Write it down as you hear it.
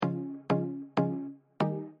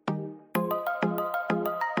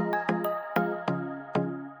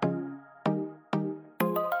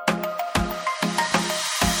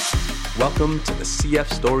Welcome to the CF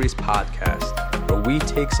Stories podcast, where we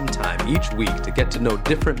take some time each week to get to know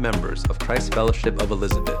different members of Christ Fellowship of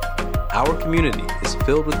Elizabeth. Our community is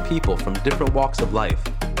filled with people from different walks of life,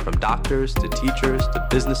 from doctors to teachers to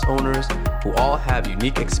business owners, who all have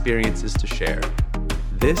unique experiences to share.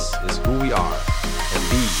 This is who we are, and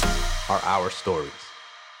these are our stories.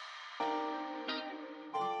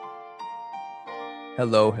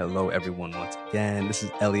 Hello everyone once again. This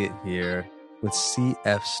is Elliot here with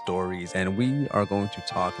CF Stories, and we are going to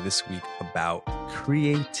talk this week about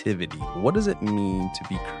creativity. What does it mean to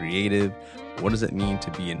be creative? What does it mean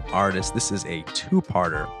to be an artist? This is a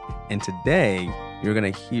two-parter, and today you're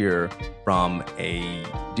going to hear from a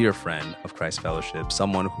dear friend of Christ Fellowship,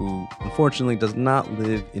 someone who unfortunately does not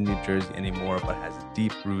live in New Jersey anymore, but has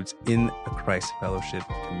deep roots in the Christ Fellowship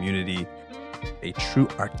community, a true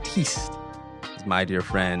artiste. My dear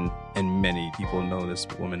friend, and many people know this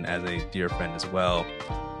woman as a dear friend as well,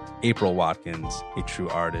 April Watkins, a true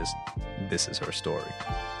artist. This is her story.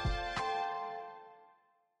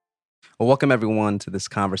 Well, welcome everyone to this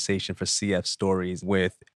conversation for CF Stories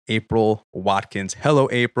with April Watkins. Hello,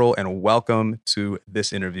 April, and welcome to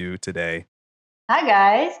this interview today. Hi,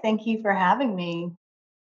 guys. Thank you for having me.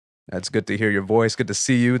 It's good to hear your voice. Good to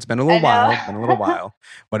see you. It's been a little while,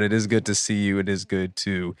 but it is good to see you. It is good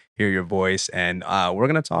to hear your voice. And we're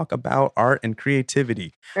going to talk about art and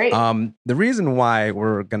creativity. Great. The reason why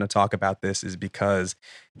we're going to talk about this is because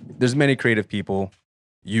there's many creative people,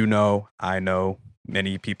 I know,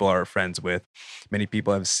 many people are friends with. Many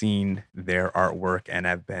people have seen their artwork and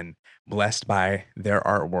have been blessed by their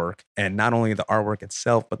artwork. And not only the artwork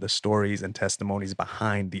itself, but the stories and testimonies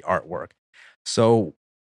behind the artwork. So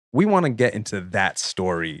we want to get into that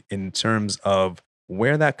story in terms of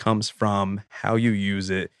where that comes from, how you use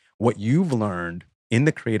it, what you've learned in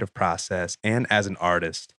the creative process and as an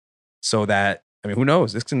artist, so that, who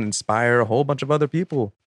knows, this can inspire a whole bunch of other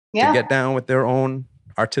people to get down with their own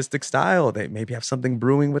artistic style. They maybe have something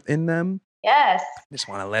brewing within them. Yes. Just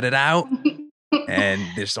want to let it out and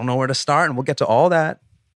they just don't know where to start. And we'll get to all that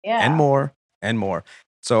and more and more.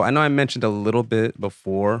 So I know I mentioned a little bit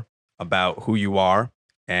before about who you are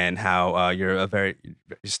and how you're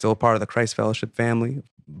still a part of the Christ Fellowship family.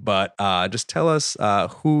 But just tell us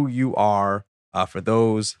who you are for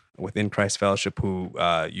those within Christ Fellowship who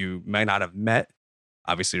you might not have met.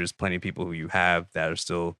 Obviously, there's plenty of people who you have that are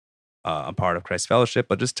still a part of Christ Fellowship.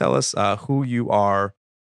 But just tell us who you are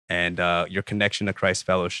and your connection to Christ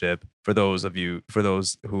Fellowship for those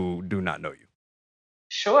who do not know you.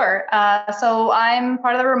 Sure. So I'm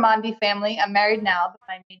part of the Raimondi family. I'm married now, but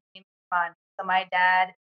my main name is Raimondi. So my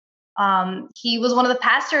dad, he was one of the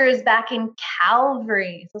pastors back in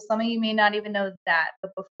Calvary. So some of you may not even know that,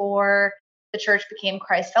 but before the church became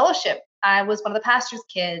Christ Fellowship, I was one of the pastor's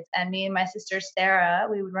kids, and me and my sister Sarah,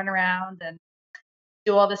 we would run around and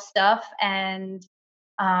do all this stuff. And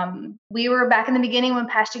we were back in the beginning when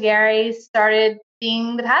Pastor Gary started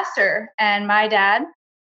being the pastor, and my dad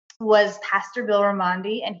was Pastor Bill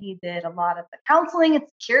Raimondi, and he did a lot of the counseling and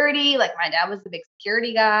security. Like, my dad was the big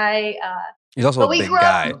security guy. He's also a big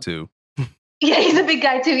guy too. Yeah, he's a big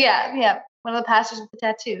guy too. Yeah. One of the pastors with the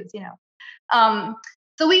tattoos,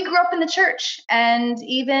 So we grew up in the church and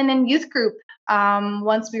even in youth group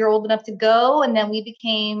once we were old enough to go. And then we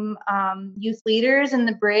became youth leaders in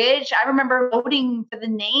the Bridge. I remember voting for the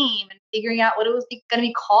name and figuring out what it was going to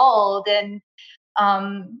be called. And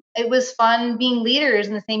it was fun being leaders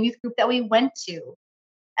in the same youth group that we went to.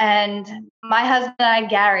 And my husband and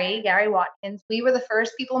I, Gary Watkins, we were the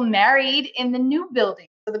first people married in the new building.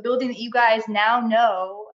 So the building that you guys now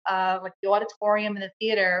know, like the auditorium and the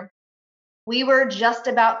theater, we were just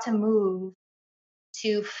about to move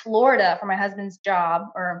to Florida for my husband's job,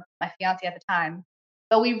 or my fiance at the time.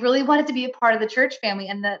 But we really wanted to be a part of the church family,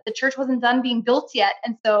 and the church wasn't done being built yet.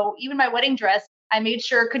 And so even my wedding dress, I made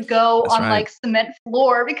sure could go on like cement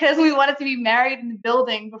floor because we wanted to be married in the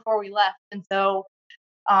building before we left. And so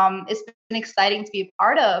it's been exciting to be a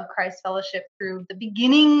part of Christ Fellowship through the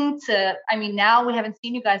beginning to, now we haven't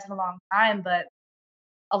seen you guys in a long time, but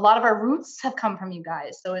a lot of our roots have come from you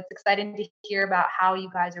guys. So it's exciting to hear about how you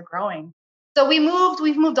guys are growing. So we've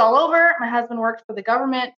moved all over. My husband worked for the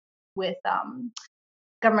government with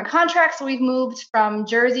government contracts. So we've moved from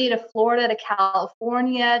Jersey to Florida to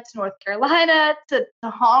California to North Carolina to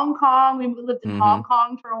Hong Kong. We lived in Hong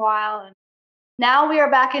Kong for a while. And now we are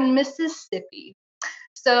back in Mississippi.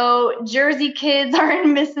 So Jersey kids are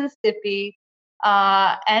in Mississippi,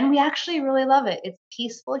 and we actually really love it. It's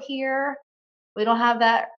peaceful here. We don't have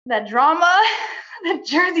that drama, that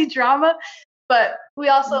Jersey drama, but we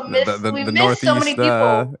also miss so many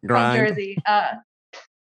people from Jersey.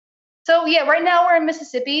 So yeah, right now we're in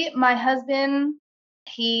Mississippi. My husband,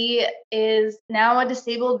 he is now a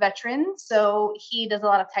disabled veteran, so he does a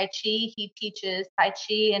lot of Tai Chi. He teaches Tai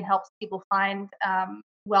Chi and helps people find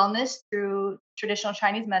wellness through traditional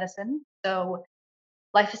Chinese medicine. So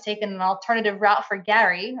life has taken an alternative route for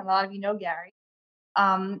Gary. A lot of you know Gary.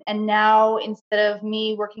 And now instead of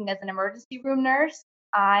me working as an emergency room nurse,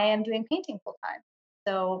 I am doing painting full time.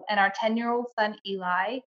 So, and our 10-year-old son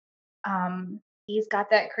Eli, um, he's got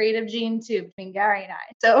that creative gene too between Gary and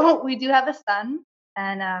I. So we do have a son,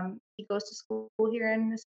 and he goes to school here in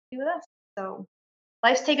Mississippi with us. So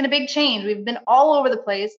life's taken a big change. We've been all over the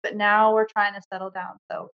place, but now we're trying to settle down.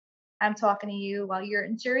 So I'm talking to you while you're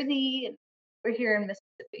in Jersey, and we're here in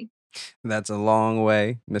Mississippi. That's a long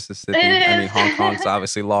way, Mississippi. It I mean, is. Hong Kong's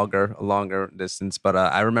obviously a longer distance, but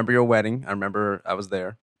I remember your wedding. I remember I was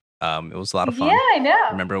there. It was a lot of Yeah, fun. I know.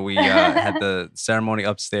 Remember we had the ceremony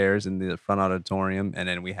upstairs in the front auditorium, and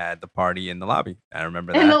then we had the party in the lobby. I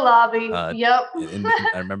remember In the that. lobby. Uh, Yep.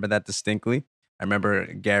 I remember that distinctly. I remember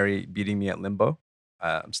Gary beating me at limbo.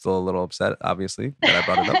 I'm still a little upset, obviously, that I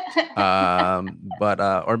brought it up. But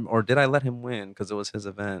or did I let him win because it was his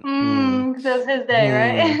event? That was his day, Hmm.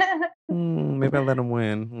 right? Maybe I let him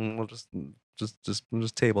win. We'll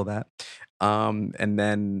just table that. And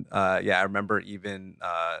then yeah, I remember even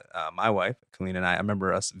my wife, Colleen, and I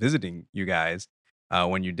remember us visiting you guys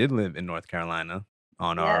when you did live in North Carolina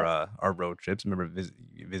on Yes. our road trips. I remember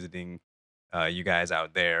visiting you guys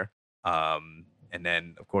out there. And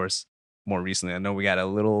then of course more recently, I know we got a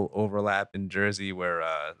little overlap in Jersey where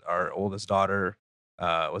our oldest daughter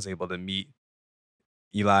was able to meet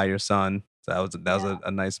Eli, your son. So that was Yeah.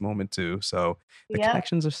 a nice moment too. So the Yep.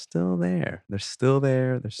 connections are still there. They're still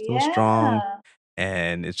there. They're still strong. Yeah.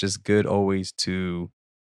 And it's just good always to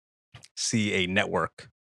see a network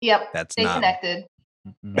Yep. that's Stay not connected.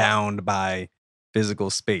 Yep. bound by physical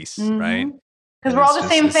space, right? Because And we're all the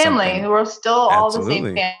same it's family. something We're still all the same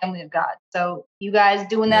absolutely. family of God. So you guys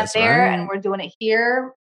doing that That's there, and right. we're doing it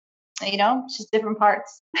here. It's just different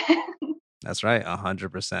parts. That's right.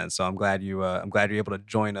 100%. So I'm glad you're able to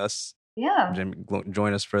join us. Yeah.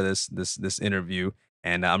 Join us for this interview.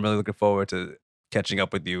 And I'm really looking forward to catching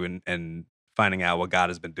up with you and finding out what God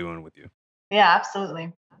has been doing with you. Yeah,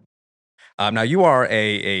 absolutely. Now you are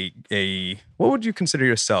a what would you consider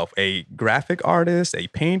yourself? A graphic artist, a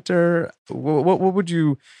painter? What would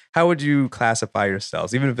you how would you classify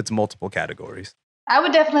yourselves, even if it's multiple categories? I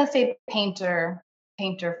would definitely say painter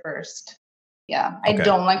first. Yeah, I Okay.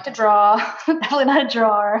 don't like to draw. Definitely not a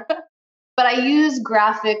drawer. But I use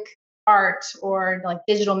graphic art or like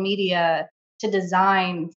digital media to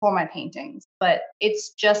design for my paintings. But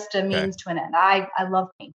it's just a Okay. means to an end. I love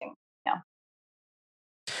painting. Yeah.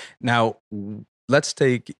 Now, let's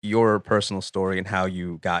take your personal story and how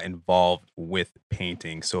you got involved with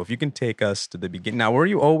painting. So, if you can take us to the beginning. Now, were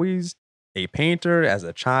you always a painter as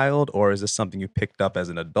a child, or is this something you picked up as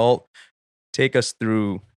an adult? Take us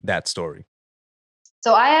through that story.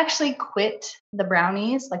 So I actually quit the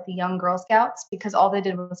brownies, like the young Girl Scouts, because all they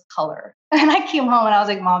did was color. And I came home and I was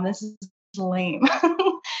like, Mom, this is lame.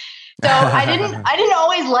 So I didn't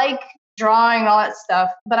always like drawing and all that stuff,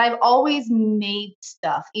 but I've always made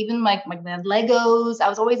stuff. Even like the Legos, I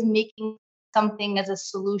was always making something as a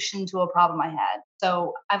solution to a problem I had.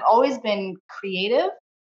 So I've always been creative.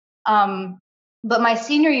 Um, but my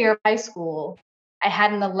senior year of high school, I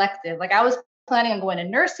had an elective. Like I was planning on going to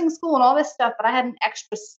nursing school and all this stuff, but I had an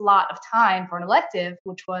extra slot of time for an elective,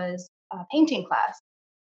 which was a painting class.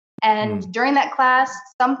 And during that class,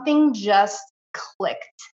 something just clicked.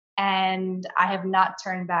 And I have not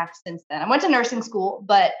turned back since then. I went to nursing school,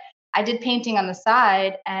 but I did painting on the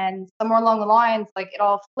side. And somewhere along the lines, like it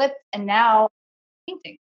all flipped. And now I'm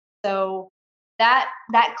painting. So that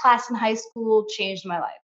class in high school changed my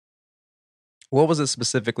life. What was it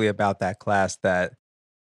specifically about that class that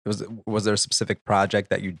was there a specific project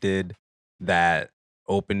that you did that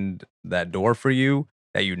opened that door for you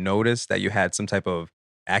that you noticed that you had some type of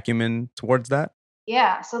acumen towards that?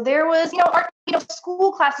 Yeah. So there was,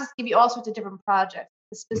 school classes give you all sorts of different projects.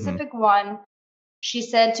 The Hmm. specific one, she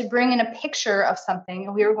said to bring in a picture of something,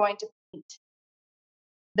 and we were going to paint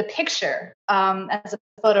the picture as a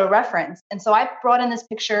photo reference. And so I brought in this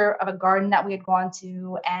picture of a garden that we had gone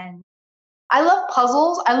to. And I love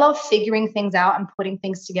puzzles. I love figuring things out and putting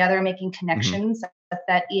things together, making Hmm. connections. That's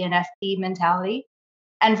that ENFP mentality.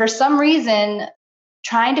 And for some reason,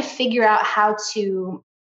 trying to figure out how to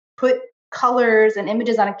put colors and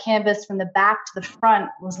images on a canvas from the back to the front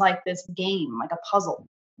was like this game, like a puzzle.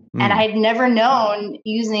 And I Mm. had never known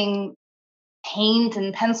using paint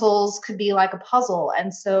and pencils could be like a puzzle.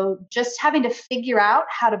 And so just having to figure out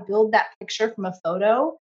how to build that picture from a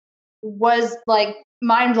photo was like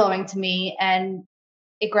mind blowing to me, and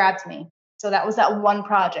it grabbed me. So that was that one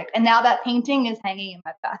project. And now that painting is hanging in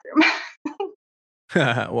my bathroom.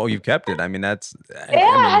 Well, you've kept it. I mean, that's, Yeah, I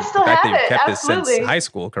I mean, the still fact have that you've it. kept it since Absolutely. high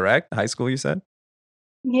school, correct? High school, you said?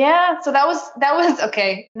 Yeah. So that was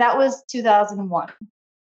okay. That was 2001.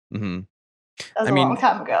 Hmm. That was I a long mean,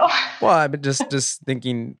 time ago. well, I've been just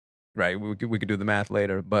thinking, right? We could do the math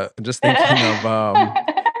later, but just thinking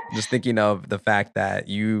of the fact that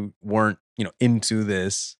you weren't, into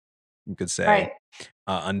this, you could say, Right.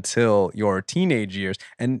 until your teenage years.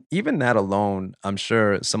 And even that alone, I'm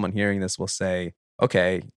sure someone hearing this will say,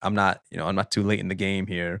 okay, I'm not too late in the game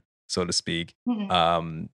here, so to speak.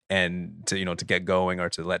 Mhm. And to get going or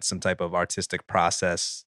to let some type of artistic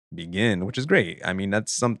process begin, which is great. I mean,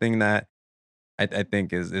 that's something that I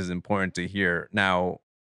think is important to hear. Now,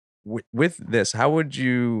 with this, how would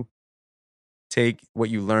you take what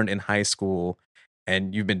you learned in high school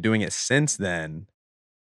and you've been doing it since then?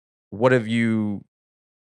 What have you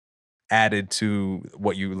added to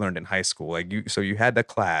what you learned in high school? Like so you had the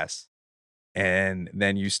class and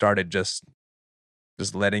then you started just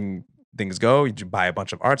letting things go. You buy a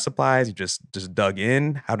bunch of art supplies. You just dug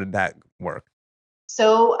in. How did that work?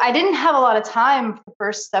 So I didn't have a lot of time for the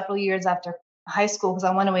first several years after high school because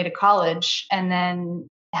I went away to college and then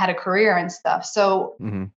had a career and stuff. So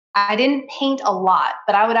Hmm. I didn't paint a lot,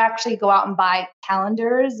 but I would actually go out and buy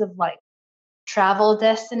calendars of like travel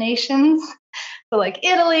destinations. So like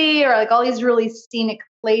Italy or like all these really scenic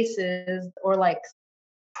places or like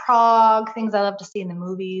Prague, things I love to see in the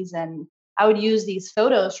movies. And I would use these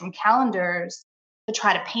photos from calendars to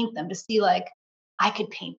try to paint them to see like I could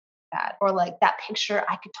paint that or like that picture,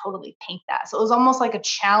 I could totally paint that. So it was almost like a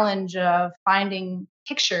challenge of finding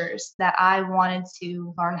pictures that I wanted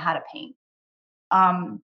to learn how to paint.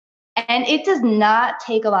 Um, and it does not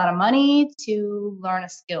take a lot of money to learn a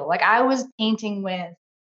skill. Like I was painting with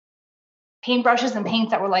paintbrushes and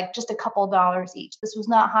paints that were like just a couple dollars each. This was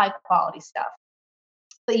not high quality stuff.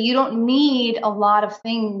 But you don't need a lot of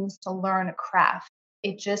things to learn a craft.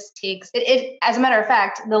 It just takes it as a matter of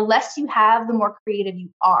fact, the less you have, the more creative you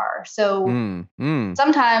are. So Mm, mm,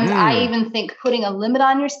 sometimes I mm. even think putting a limit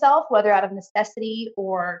on yourself, whether out of necessity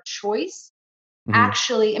or choice, Hmm.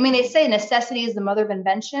 actually, I mean, they say necessity is the mother of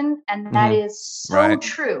invention, and that Hmm. is so Right.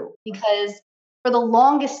 true because for the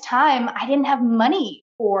longest time, I didn't have money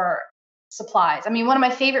for supplies. I mean, one of my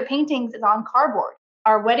favorite paintings is on cardboard.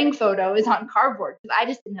 Our wedding photo is on cardboard because I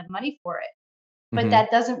just didn't have money for it. But Hmm. that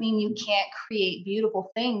doesn't mean you can't create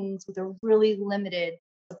beautiful things with a really limited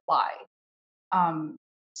supply. Um,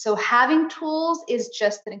 so having tools is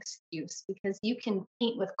just an excuse because you can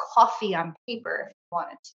paint with coffee on paper if you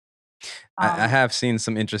wanted to. I have seen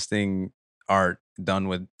some interesting art done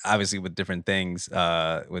with obviously with different things,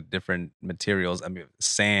 with different materials. I mean,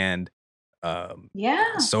 sand,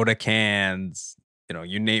 Yeah. soda cans.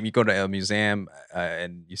 You go to a museum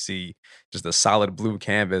and you see just a solid blue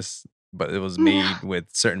canvas, but it was made with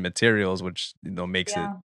certain materials, which makes it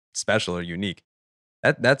Yeah. special or unique.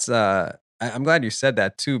 That's I'm glad you said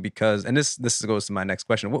that too because and this goes to my next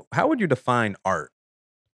question. How would you define art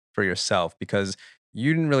for yourself? Because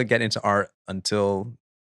you didn't really get into art until,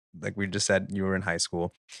 like we just said, you were in high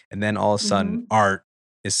school, and then all of a sudden, Hmm. art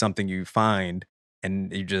is something you find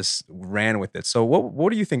and you just ran with it. So,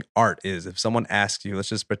 what do you think art is? If someone asks you, let's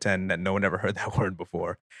just pretend that no one ever heard that word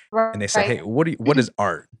before, and they say, Right. "Hey, what is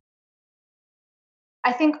art?"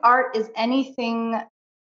 I think art is anything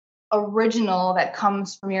original that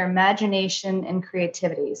comes from your imagination and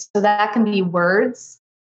creativity. So that can be words,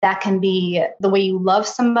 that can be the way you love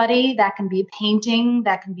somebody, that can be painting,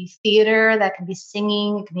 that can be theater, that can be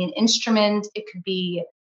singing, it can be an instrument, it could be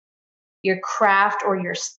your craft or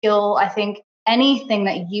your skill. I think anything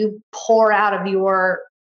that you pour out of your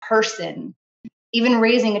person, even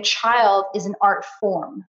raising a child, is an art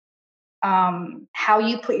form. How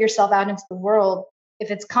you put yourself out into the world, if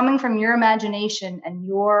it's coming from your imagination and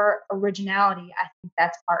your originality, I think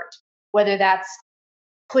that's art. Whether that's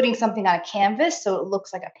putting something on a canvas so it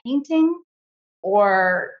looks like a painting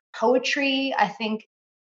or poetry, I think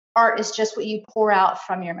art is just what you pour out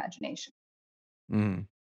from your imagination. Mhm.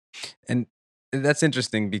 And that's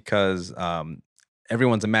interesting because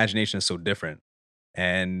everyone's imagination is so different.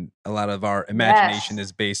 And a lot of our imagination Yes.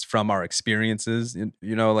 is based from our experiences,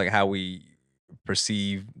 like how we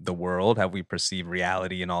perceive the world, how we perceive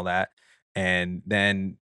reality and all that. And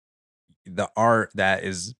then the art that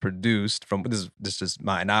is produced from this is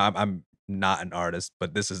mine. Now I'm not an artist,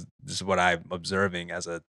 but this is what I'm observing as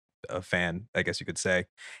a fan, I guess you could say.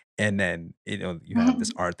 And then you have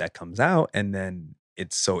this art that comes out, and then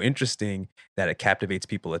it's so interesting that it captivates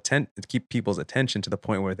keep people's attention to the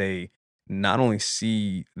point where they not only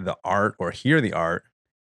see the art or hear the art,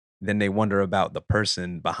 then they wonder about the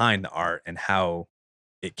person behind the art and how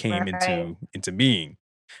it came Right. into being.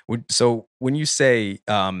 So when you say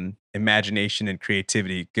imagination and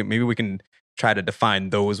creativity, maybe we can try to define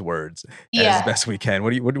those words as Yeah. best we can.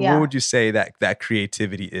 What Yeah. would you say that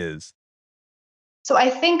creativity is? So I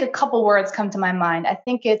think a couple words come to my mind. I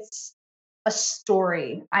think it's a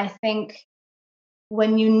story. I think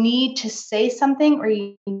when you need to say something or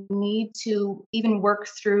you need to even work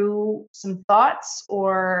through some thoughts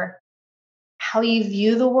or how you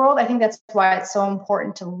view the world, I think that's why it's so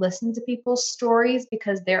important to listen to people's stories,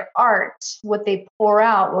 because their art, what they pour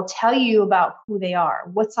out, will tell you about who they are,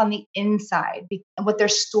 what's on the inside, what their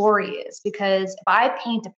story is. Because if I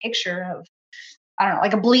paint a picture of, I don't know,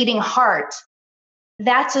 like a bleeding heart,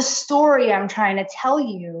 that's a story I'm trying to tell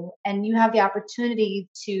you, and you have the opportunity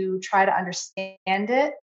to try to understand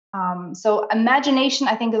it. So imagination,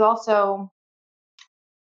 I think, is also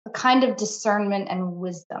a kind of discernment and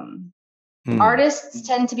wisdom. Hmm. Artists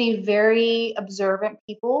tend to be very observant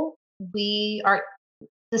people. We are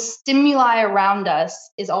The stimuli around us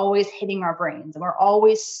is always hitting our brains, and we're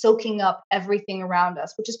always soaking up everything around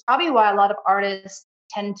us, which is probably why a lot of artists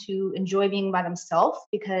tend to enjoy being by themselves,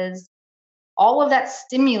 because all of that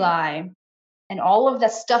stimuli and all of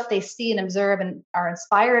that stuff they see and observe and are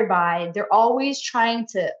inspired by, they're always trying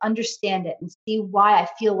to understand it and see why I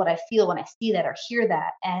feel what I feel when I see that or hear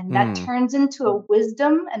that. And that Hmm. turns into a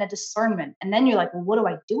wisdom and a discernment. And then you're like, well, what do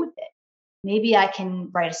I do with it? Maybe I can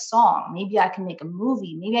write a song. Maybe I can make a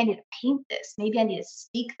movie. Maybe I need to paint this. Maybe I need to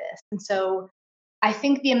speak this. And so I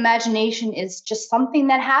think the imagination is just something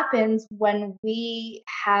that happens when we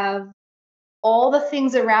have all the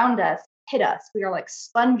things around us hit us. We are like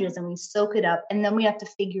sponges and we soak it up. And then we have to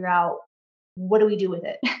figure out, what do we do with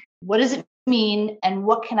it? What does it mean? And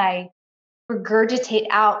what can I regurgitate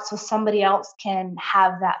out so somebody else can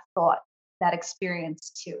have that thought, that experience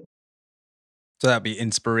too? So that'd be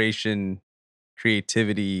inspiration,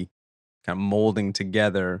 creativity, kind of molding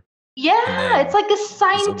together, and Yeah, it's then like a this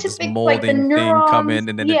scientific, like the molding thing come neurons. in,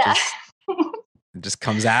 and then Yeah. it just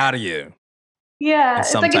comes out of you in Yeah.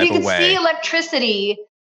 It's some like if type you of could see way. electricity,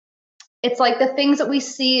 it's like the things that we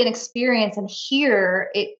see and experience and hear,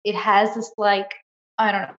 it has this, like,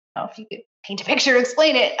 I don't know if you could paint a picture to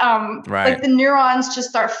explain it. Like Right. the neurons just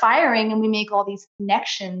start firing and we make all these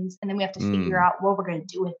connections, and then we have to figure Mm. out what we're going to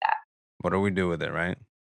do with that. What do we do with it, right?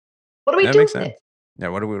 What do we That do makes with it? sense. Yeah,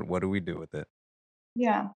 what do we do with it?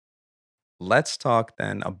 Yeah. Let's talk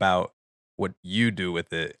then about what you do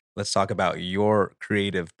with it. Let's talk about your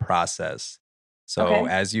creative process. So,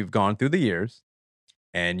 Okay. as you've gone through the years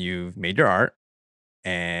and you've made your art,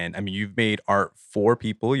 and I mean, you've made art for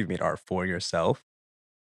people, you've made art for yourself.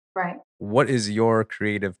 Right. What is your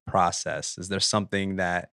creative process? Is there something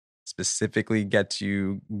that specifically gets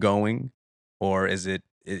you going, or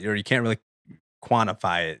or you can't really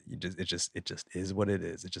quantify it? It just is what it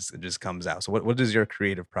is. It just comes out. So, what is your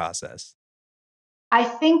creative process? I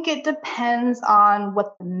think it depends on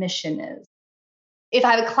what the mission is. If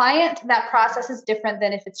I have a client, that process is different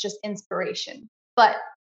than if it's just inspiration. But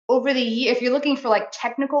over the year, if you're looking for like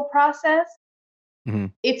technical process,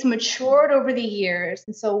 Mhm. it's matured over the years.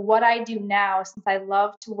 And so what I do now, since I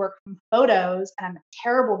love to work from photos and I'm a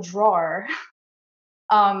terrible drawer,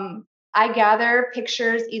 I gather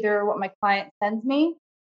pictures, either what my client sends me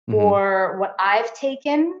Mhm. or what I've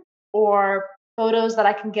taken, or photos that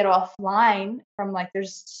I can get offline from, like,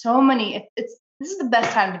 there's so many, it's this is the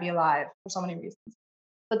best time to be alive for so many reasons.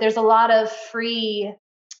 But there's a lot of free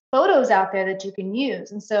photos out there that you can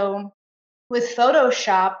use. And so with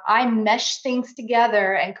Photoshop, I mesh things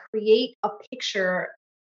together and create a picture,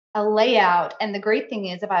 a layout. And the great thing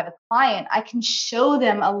is, if I have a client, I can show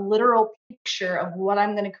them a literal picture of what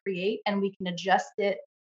I'm going to create, and we can adjust it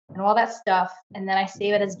and all that stuff. And then I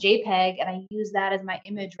save it as JPEG and I use that as my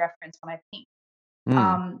image reference when I paint.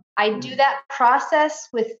 Mm. I do that process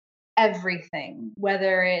with everything,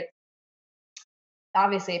 whether it's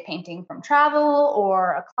obviously a painting from travel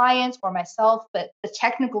or a client or myself. But the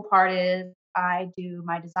technical part is I do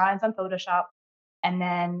my designs on Photoshop and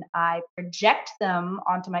then I project them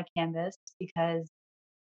onto my canvas, because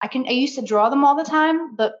I used to draw them all the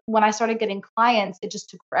time, but when I started getting clients, it just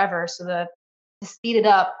took forever. So to speed it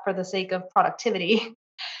up for the sake of productivity,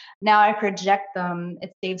 now I project them.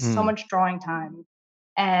 It saves so Mm. much drawing time.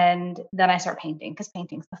 And then I start painting, because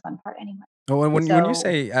painting's the fun part anyway. Oh, and when you So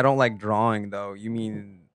say I don't like drawing, though, you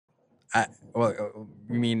mean I well,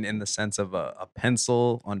 you mean in the sense of a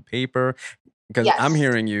pencil on paper? Because I'm yes.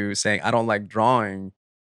 hearing you saying I don't like drawing.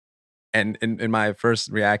 And in my first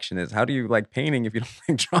reaction is, how do you like painting if you don't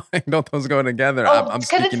like drawing? Don't those go together? Oh, I'm because it's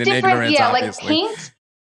speaking in different. ignorance, Yeah, like obviously.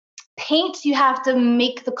 paint you have to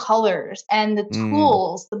make the colors and the Mm,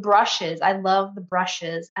 tools, the brushes. I love the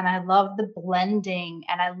brushes and I love the blending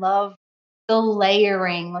and I love the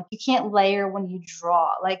layering. Like you can't layer when you draw.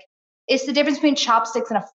 Like it's the difference between chopsticks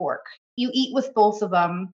and a fork. You eat with both of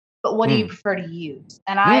them, but what do you mm, prefer to use?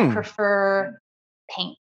 And I mm. prefer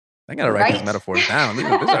paint, I gotta write these right? metaphors down.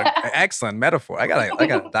 These are excellent metaphor. I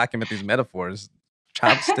gotta document these metaphors.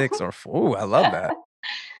 Chopsticks or ooh, I love that.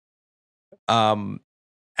 Um,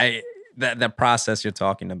 I that process you're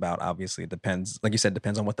talking about obviously depends, like you said,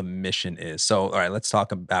 depends on what the mission is. So, all right, let's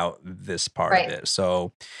talk about this part of Right. it.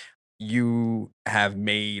 So, you have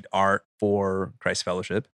made art for Christ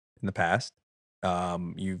Fellowship in the past.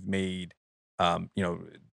 You've made, you know,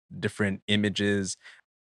 different images.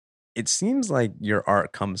 It seems like your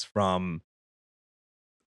art comes from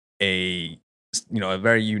a, a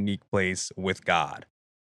very unique place with God.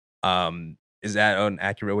 Is that an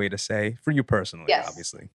accurate way to say for you personally? Yes.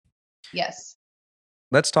 Obviously, Yes.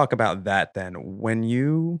 let's talk about that then. When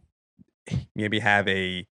you maybe have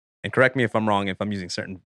a, and correct me if I'm wrong, if I'm using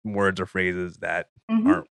certain words or phrases that Hmm.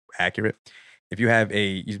 aren't accurate. If you have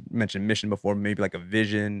you mentioned mission before, maybe like a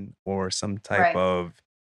vision or some type Right. of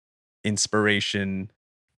inspiration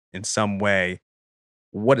in some way,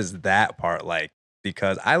 what is that part like?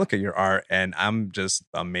 Because I look at your art and I'm just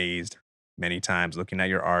amazed many times looking at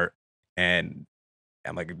your art, and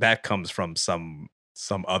I'm like, that comes from some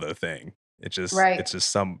other thing. Right. It's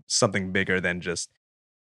just something bigger than just,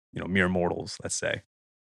 mere mortals, let's say.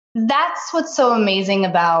 That's what's so amazing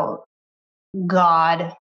about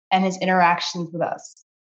God and his interactions with us.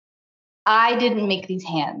 I didn't make these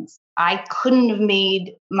hands. I couldn't have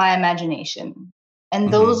made my imagination. And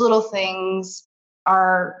Hmm. those little things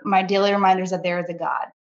are my daily reminders that there is a God.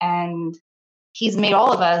 And he's made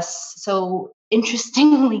all of us so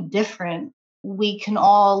interestingly different. We can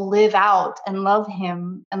all live out and love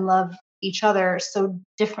him and love each other so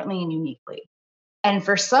differently and uniquely. And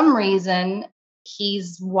for some reason,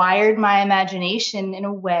 he's wired my imagination in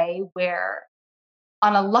a way where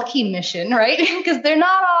on a lucky mission, right? Because they're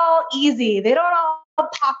not all easy. They don't all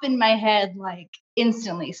pop in my head like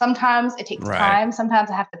instantly. Sometimes it takes Right. time. Sometimes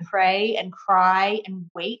I have to pray and cry and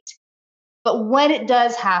wait. But when it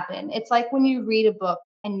does happen, it's like when you read a book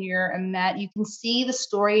and you can see the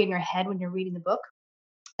story in your head when you're reading the book.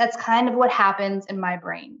 That's kind of what happens in my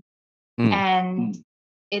brain. Mm. And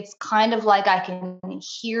it's kind of like I can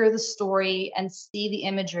hear the story and see the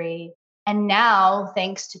imagery. And now,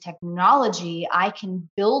 thanks to technology, I can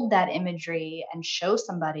build that imagery and show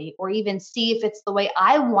somebody, or even see if it's the way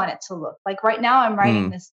I want it to look. Like right now, I'm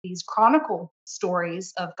writing Mm. these chronicle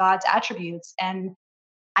stories of God's attributes, and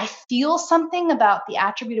I feel something about the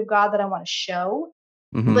attribute of God that I want to show,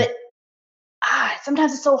 Hmm. but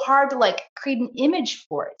sometimes it's so hard to like create an image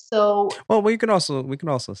for it. So Well, we can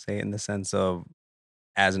also say in the sense of,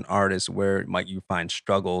 as an artist, where might you find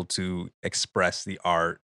struggle to express the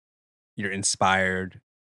art? You're inspired.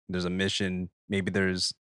 There's a mission. Maybe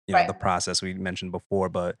there's, right, the process we mentioned before,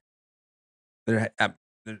 but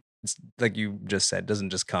it's like you just said, doesn't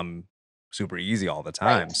just come super easy all the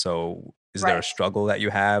time. right, So, is there a right. struggle that you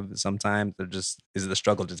have sometimes? Or just is the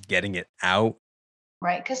struggle just getting it out?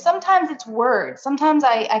 Right, because sometimes it's words. Sometimes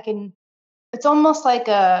I can. It's almost like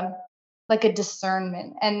a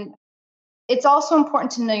discernment, and it's also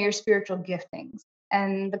important to know your spiritual giftings.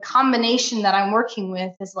 And the combination that I'm working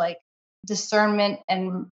with is like discernment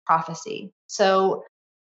and prophecy. So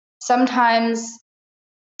sometimes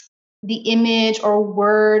the image or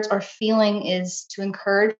words or feeling is to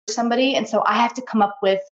encourage somebody, and so I have to come up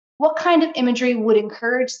with what kind of imagery would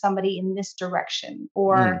encourage somebody in this direction, Mm.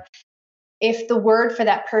 or if the word for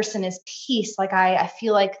that person is peace, like I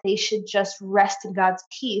feel like they should just rest in God's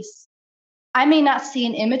peace. I may not see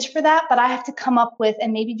an image for that, but I have to come up with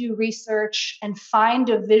and maybe do research and find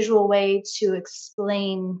a visual way to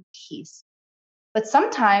explain peace. But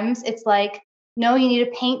sometimes it's like, no, you need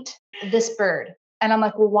to paint this bird. And I'm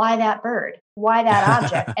like, well, why that bird? Why that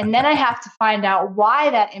object? And then I have to find out why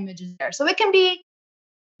that image is there. So it can be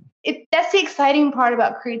that's the exciting part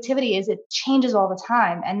about creativity is it changes all the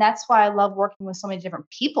time, and that's why I love working with so many different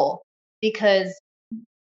people, because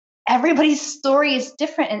everybody's story is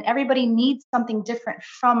different and everybody needs something different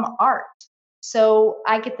from art. So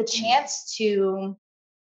I get the chance to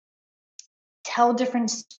tell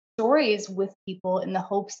different stories with people in the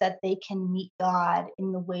hopes that they can meet God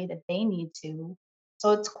in the way that they need to.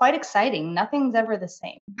 So it's quite exciting. Nothing's ever the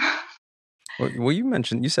same. Well,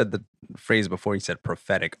 you said the phrase before. You said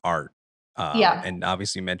prophetic art, Yeah. and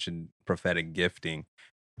obviously you mentioned prophetic gifting.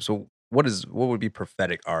 So, what would be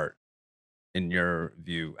prophetic art in your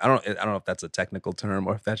view? I don't know if that's a technical term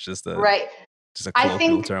or if that's Right. just a I colloquial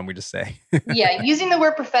think, term we just say. yeah, using the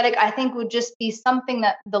word prophetic, I think would just be something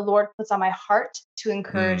that the Lord puts on my heart to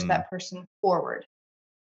encourage Mm, that person forward.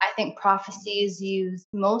 I think prophecy is used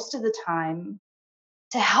most of the time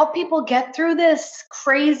to help people get through this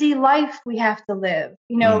crazy life we have to live.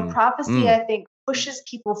 mm, Prophecy, mm, I think, pushes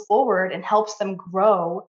people forward and helps them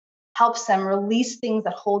grow, helps them release things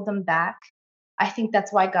that hold them back. I think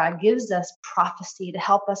that's why God gives us prophecy to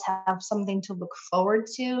help us have something to look forward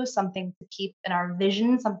to, something to keep in our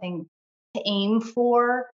vision, something to aim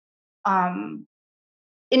for. Um,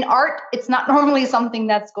 in art, it's not normally something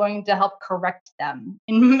that's going to help correct them.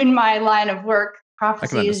 In my line of work, I can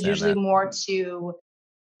prophecy is understand usually that. more to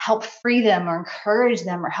help free them or encourage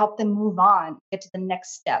them or help them move on, get to the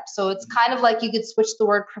next step. So it's kind of like you could switch the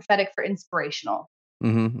word prophetic for inspirational.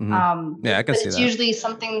 Hmm, hmm. Yeah, I can But see it's that. usually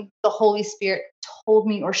something the Holy Spirit told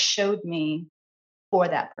me or showed me for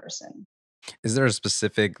that person. Is there a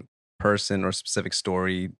specific person or specific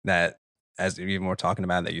story that, as you even were talking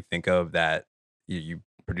about, that you think of that you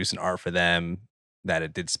produce an art for them that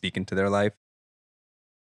it did speak into their life?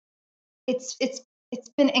 It's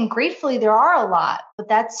been, and gratefully there are a lot, but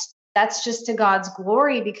that's just to God's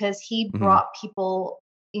glory because He Hmm. brought people,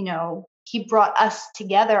 He brought us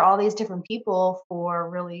together, all these different people for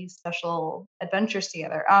really special adventures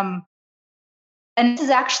together. And this is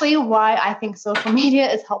actually why I think social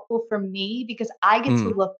media is helpful for me because I get to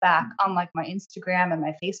Mm, look back on like my Instagram and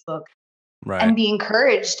my Facebook right. and be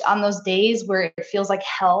encouraged on those days where it feels like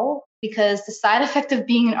hell, because the side effect of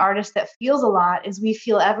being an artist that feels a lot is we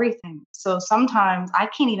feel everything. So sometimes I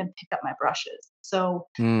can't even pick up my brushes. So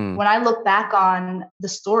Mm, when I look back on the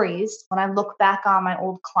stories, when I look back on my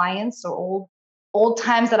old clients or old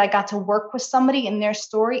times that I got to work with somebody in their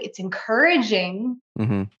story, it's encouraging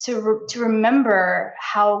hmm. to remember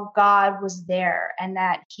how God was there and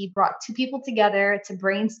that He brought two people together to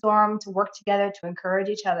brainstorm, to work together, to encourage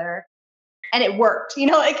each other, and it worked.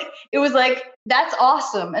 Like it was like that's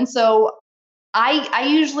awesome. And so I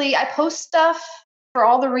usually I post stuff for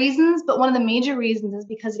all the reasons, but one of the major reasons is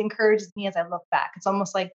because it encourages me as I look back. It's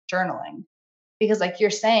almost like journaling because, like you're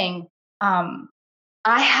saying, um,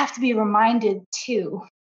 I have to be reminded too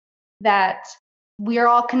that we are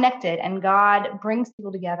all connected and God brings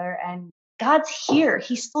people together and God's here.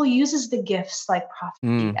 He still uses the gifts like prophecy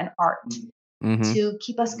Mm, and art hmm. to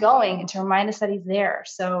keep us going and to remind us that He's there.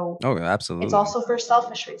 So Oh, it's absolutely. also for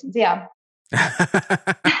selfish reasons. Yeah.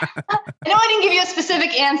 I know I didn't give you a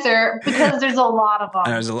specific answer because there's a lot of And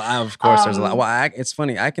them. there's a lot, of course, there's a lot. Um, Well, it's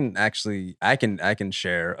funny. I can actually, I can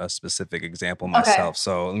share a specific example okay. myself.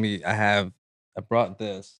 So I brought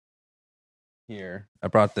this here. I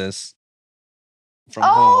brought this from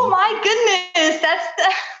Oh home. my goodness.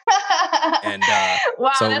 And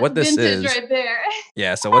Wow, so that's what this vintage is, right there.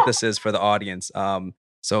 yeah. So what this is for the audience.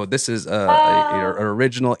 So this is a Oh,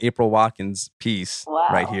 original April Watkins piece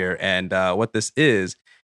right wow. here. And what this is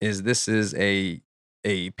this is a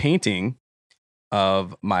painting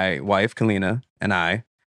of my wife Kalina and I,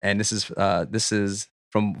 and this is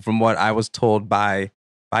from what I was told by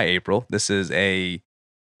April. This is a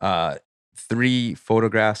uh, three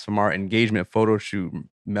photographs from our engagement photo shoot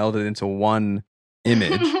melded into one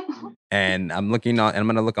image, and I'm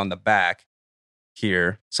gonna look on the back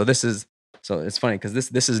here. So it's funny because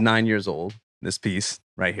this is 9 years old. This piece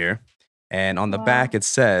right here, and on the back Wow. it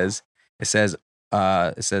says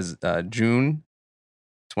June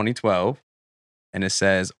 2012, and it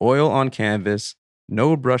says oil on canvas,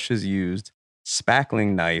 no brushes used,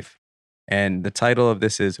 spackling knife, and the title of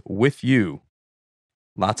this is With You.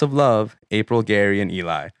 Lots of love, April, Gary, and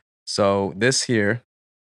Eli. So this here,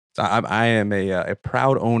 I am a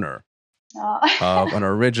proud owner of an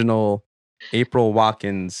original April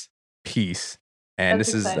Watkins piece. And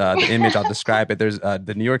That's this is exciting. the image. I'll describe it. There's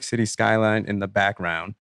the New York City skyline in the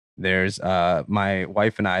background. There's my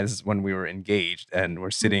wife and I. This is when we were engaged, and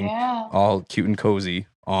we're sitting Yeah. all cute and cozy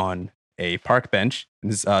on a park bench.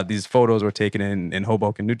 These photos were taken in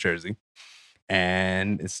Hoboken, New Jersey,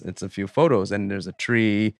 and it's a few photos. And there's a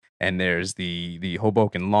tree, and there's the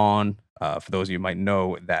Hoboken lawn. For those of you who might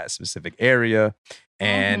know that specific area,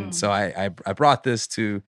 and so Hmm. I brought this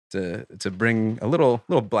to bring a little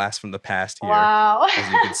blast from the past here, Wow. as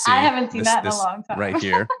you can I see haven't seen that in a this long right time.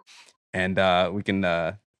 here, and we can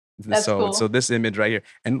That's so cool. this image right here,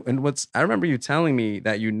 and what's I remember you telling me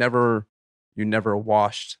that you never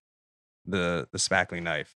washed the spackling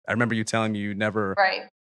knife. I remember you telling me you never Right.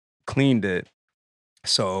 cleaned it.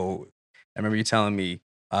 So I remember you telling me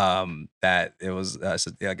that it was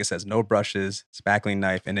like it says no brushes, spackling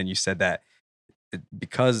knife, and then you said that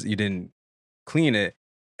because you didn't clean it,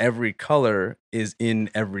 every color is in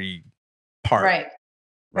every part, Right.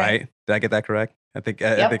 Right. right? Did I get that correct? I think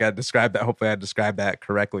Yep. I described that. Hopefully, I described that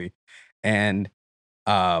correctly. And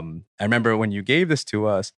I remember when you gave this to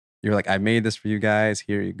us, you were like, "I made this for you guys.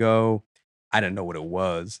 Here you go." I didn't know what it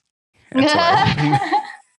was until I opened.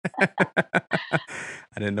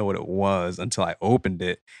 I didn't know what it was until I opened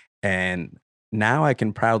it, and now I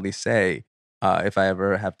can proudly say, if I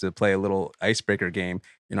ever have to play a little icebreaker game,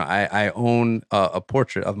 I own a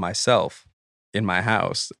portrait of myself in my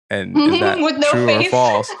house. And is that With no true or face.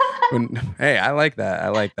 false? Hey, I like that. I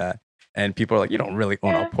like that. And people are like, you don't really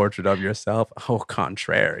own a Yeah. portrait of yourself. Au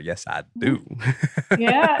contraire, yes, I do.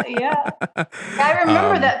 Yeah, yeah. I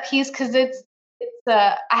remember that piece because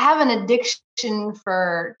I have an addiction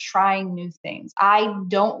for trying new things. I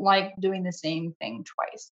don't like doing the same thing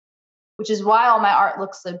twice, which is why all my art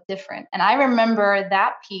looks so different. And I remember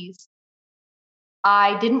that piece,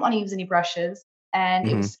 I didn't want to use any brushes, and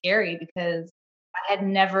it Mhm, was scary because I had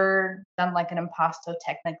never done like an impasto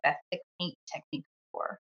technique, that thick paint technique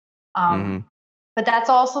before. mhm. Um, but that's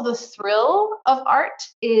also the thrill of art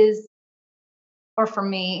is, or for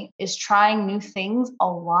me, is trying new things a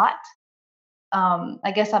lot.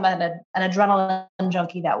 I guess I'm an adrenaline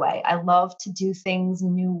junkie that way. I love to do things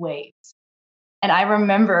new ways. And I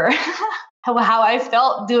remember how I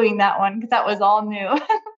felt doing that one because that was all new.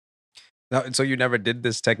 So you never did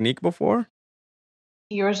this technique before?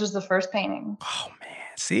 Yours was the first painting. Oh man,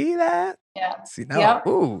 see that? Yeah. See now, Yep.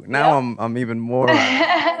 ooh, now Yep. I'm even more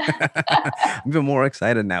I'm even more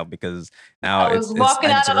excited now because now I was it's walking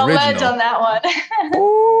and out it's on a ledge original. on that one.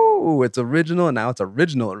 Ooh, it's original, and now it's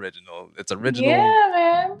original. It's original Yeah,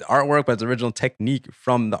 man. artwork, but it's original technique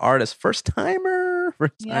from the artist. First Yep.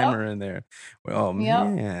 timer in there. Oh Yep.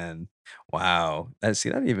 man, wow.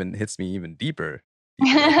 That even hits me even deeper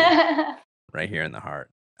right here in the heart.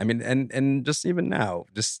 I mean, and just even now,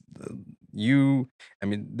 just you. I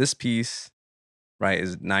mean, this piece, right,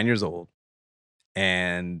 is 9 years old,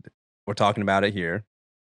 and we're talking about it here.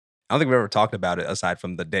 I don't think we've ever talked about it aside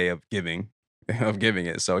from the day of giving, of giving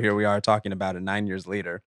it. So here we are talking about it 9 years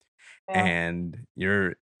later, Yeah. and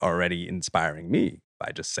you're already inspiring me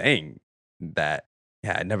by just saying that.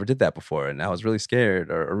 Yeah, I never did that before, and I was really scared,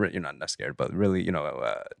 or you're not scared, but really,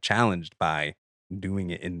 challenged by doing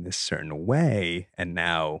it in this certain way. And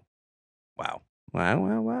now, wow,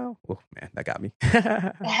 wow. Oh man, that got me.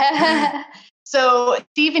 So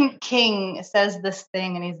Stephen King says this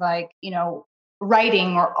thing, and he's like,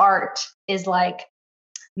 writing or art is like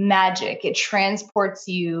magic. It transports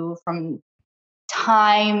you from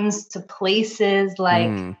times to places. Like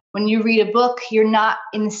Mm, when you read a book, you're not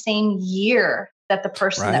in the same year that the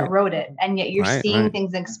person that right, wrote it, and yet you're seeing right.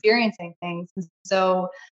 things and experiencing things. And so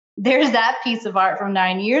there's that piece of art from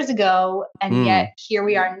 9 years ago, and yet Mm, here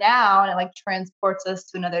we are now, and it like transports us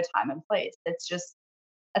to another time and place.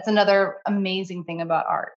 That's another amazing thing about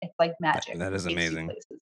art. It's like magic. that It is takes you amazing.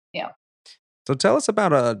 places. Yeah. So tell us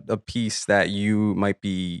about a piece that you might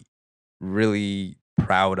be really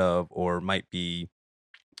proud of, or might be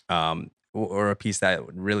or a piece that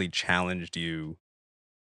really challenged you,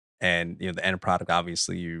 and the end product,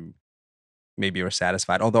 obviously you maybe were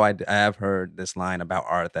satisfied. Although I have heard this line about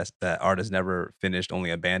art, that art is never finished,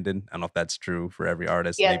 only abandoned. I don't know if that's true for every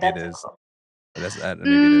artist. Yeah, Maybe it that's a is. quote.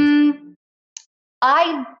 Maybe it is. Mm,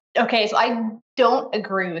 I okay, so I don't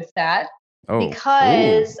agree with that Oh, ooh,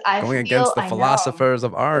 because going against the philosophers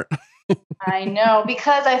of art. I know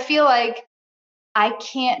because I feel like I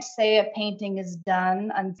can't say a painting is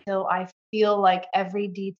done until I feel like every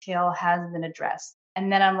detail has been addressed.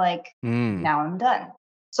 And then I'm like, Mm, now I'm done.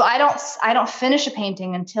 So I don't finish a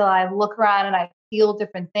painting until I look around and I feel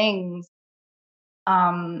different things.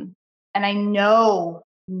 Um and I know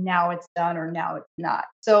now it's done or now it's not.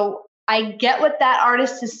 So I get what that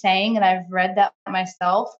artist is saying and I've read that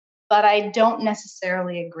myself, but I don't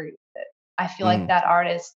necessarily agree with it. I feel like mm, that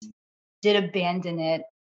artist did abandon it,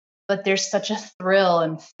 but there's such a thrill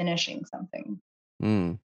in finishing something.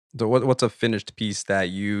 mm. So what's a finished piece that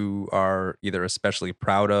you are either especially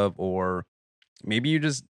proud of, or maybe you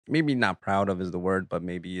just maybe not proud of is the word, but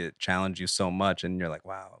maybe it challenged you so much and you're like,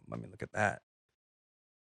 wow, let me look at that.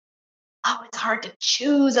 Oh, it's hard to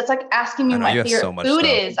choose. That's like asking me I what know my you have so favorite much food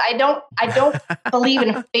stuff. is. I don't believe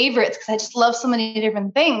in favorites because I just love so many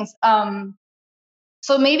different things.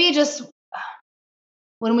 So maybe just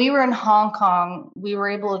when we were in Hong Kong, we were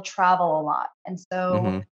able to travel a lot. And so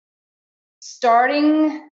Mhm.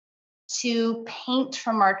 starting to paint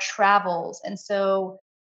from our travels. And so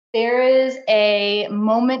there is a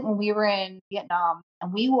moment when we were in Vietnam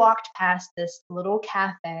and we walked past this little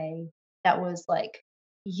cafe that was like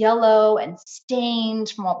yellow and stained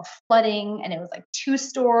from all the flooding, and it was like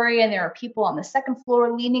 2-story, and there were people on the second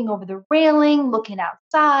floor leaning over the railing looking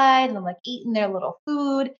outside and like eating their little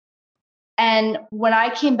food. And when I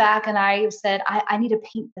came back and I said, I need to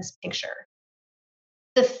paint this picture,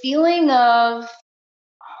 the feeling of,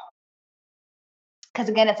 because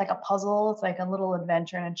again, it's like a puzzle, it's like a little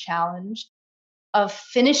adventure and a challenge of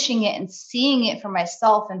finishing it and seeing it for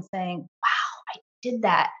myself and saying, wow, I did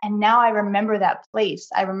that. And now I remember that place.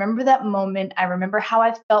 I remember that moment. I remember how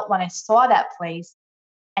I felt when I saw that place.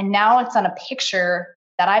 And now it's on a picture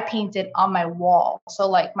that I painted on my wall. So,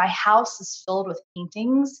 like, my house is filled with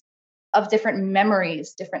paintings of different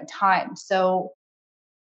memories, different times. So,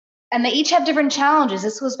 and they each have different challenges.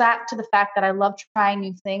 This goes back to the fact that I love trying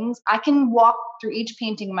new things. I can walk through each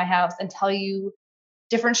painting in my house and tell you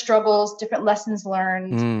different struggles, different lessons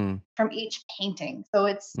learned Mm, from each painting. So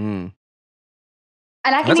it's, mm.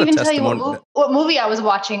 and I And can that's a even tell you testimony. what movie I was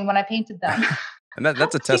watching when I painted them. And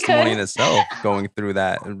that's a testimony Because, in itself, going through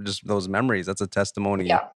that, and just those memories. That's a testimony.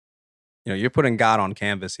 yeah, You're putting God on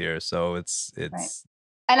canvas here, so right. it's.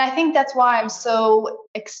 And I think that's why I'm so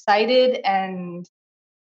excited and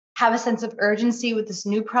have a sense of urgency with this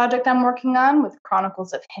new project I'm working on with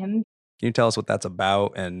Chronicles of Him. Can you tell us what that's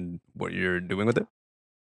about and what you're doing with it?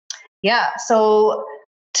 Yeah. So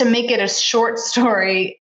to make it a short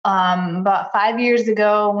story, about 5 years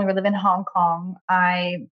ago when we were living in Hong Kong,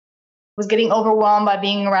 I was getting overwhelmed by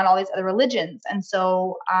being around all these other religions. And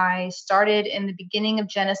so I started in the beginning of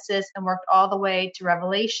Genesis and worked all the way to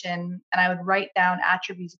Revelation. And I would write down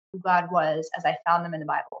attributes of who God was as I found them in the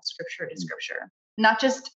Bible, scripture to scripture. Not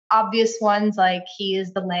just obvious ones like he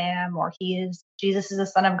is the Lamb or Jesus is the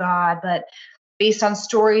Son of God, but based on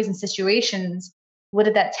stories and situations, what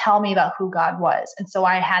did that tell me about who God was? And so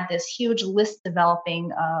I had this huge list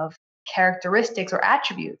developing of characteristics or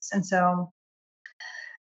attributes. And so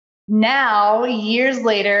now, years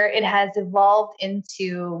later, it has evolved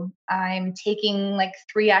into I'm taking like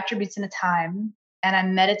 3 attributes at a time and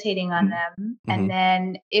I'm meditating on them. And Mm-hmm.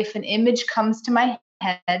 then if an image comes to my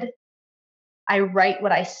head, I write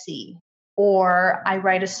what I see, or I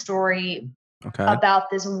write a story Okay. about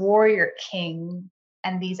this warrior king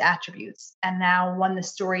and these attributes. And now, when the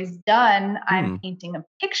story's done, I'm Hmm. painting a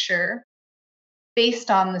picture based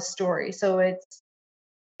on the story. So it's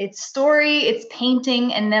story, it's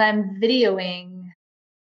painting, and then I'm videoing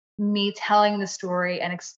me telling the story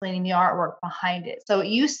and explaining the artwork behind it. So it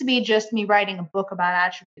used to be just me writing a book about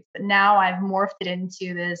attributes, but now I've morphed it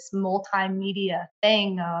into this multimedia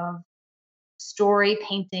thing of story,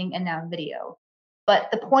 painting, and now video. But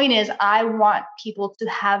the point is, I want people to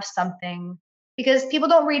have something because people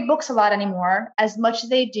don't read books a lot anymore as much as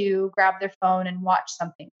they do grab their phone and watch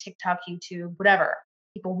something, TikTok, YouTube, whatever.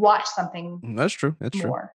 People watch something That's true. That's true.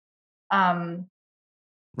 more. Um,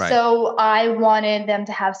 Right. so I wanted them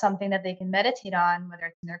to have something that they can meditate on, whether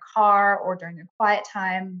it's in their car or during their quiet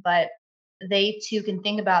time, but they too can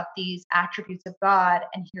think about these attributes of God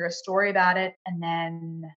and hear a story about it, and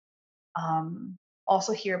then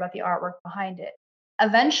also hear about the artwork behind it.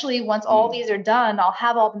 Eventually, once all these are done, I'll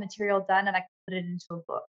have all the material done and I can put it into a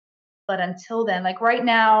book. But until then, like right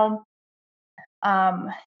now,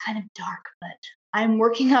 kind of dark, but I'm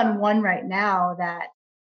working on one right now that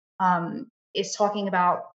is talking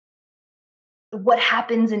about what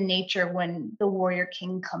happens in nature when the warrior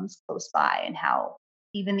king comes close by and how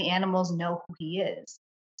even the animals know who he is.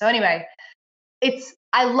 So anyway,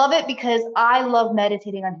 I love it because I love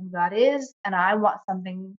meditating on who God is, and I want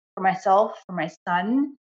something for myself, for my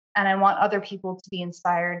son, and I want other people to be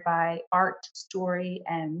inspired by art, story,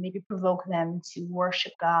 and maybe provoke them to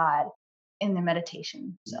worship God in their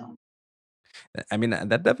meditation. So I mean, that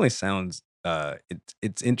definitely sounds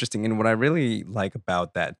it's interesting. And what I really like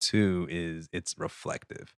about that too is it's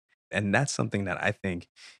reflective. And that's something that I think,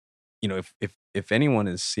 if anyone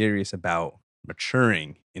is serious about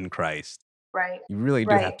maturing in Christ, right, you really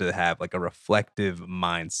do right, have to have like a reflective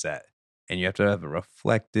mindset. And you have to have a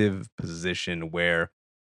reflective position where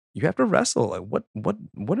you have to wrestle, like,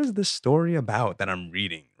 what is this story about that I'm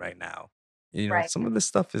reading right now? right, Some of this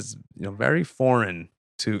stuff is, very foreign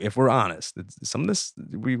to, if we're honest. Some of this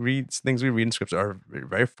things we read in scripture are very,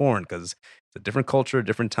 very foreign because it's a different culture, a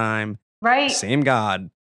different time, right. same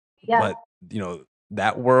God, Yeah, but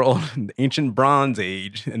that world, the ancient Bronze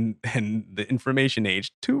Age and the information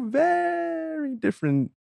age, two very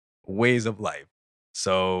different ways of life.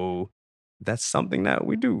 So that's something that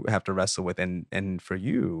we do have to wrestle with. And for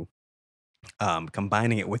you,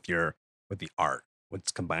 combining it with the art,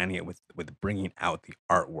 what's combining it with bringing out the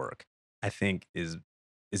artwork, I think is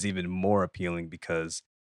even more appealing because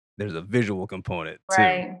there's a visual component too.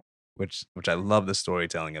 right. which I love the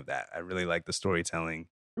storytelling of that. I really like the storytelling.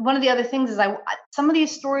 One of the other things is some of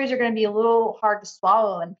these stories are going to be a little hard to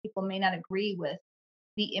swallow, and people may not agree with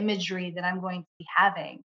the imagery that I'm going to be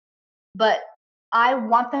having. But I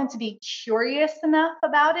want them to be curious enough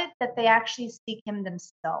about it that they actually seek him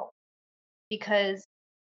themselves, because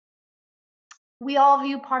we all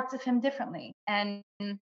view parts of him differently. And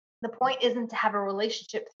the point isn't to have a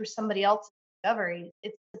relationship through somebody else's discovery.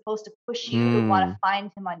 It's supposed to push you to want to Mm,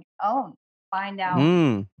 find him on your own, find out,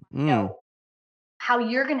 mm, mm. how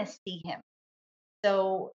you're going to see him.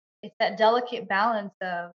 So it's that delicate balance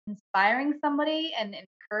of inspiring somebody and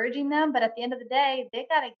encouraging them, but at the end of the day, they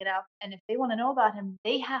got to get up, and if they want to know about him,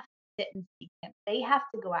 they have to sit and seek him. They have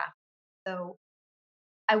to go after him. So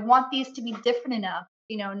I want these to be different enough,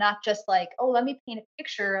 not just like, oh, let me paint a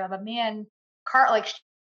picture of a man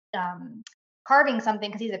um, carving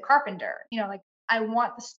something because he's a carpenter. Like, I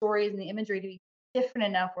want the stories and the imagery to be different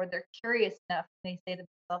enough where they're curious enough and they say to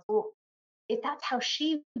themselves, well, if that's how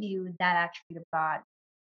she viewed that attribute of God,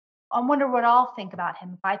 I wonder what I'll think about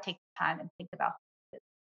him if I take the time and think about it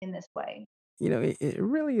in this way. It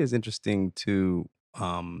really is interesting to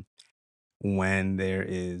um when there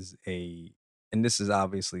is a, and this is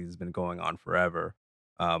obviously has been going on forever,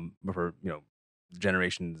 for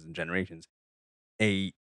generations and generations,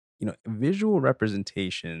 a visual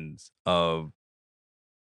representations of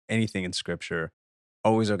anything in scripture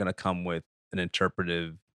always are going to come with an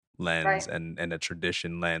interpretive lens Right. and a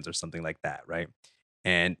tradition lens or something like that, right?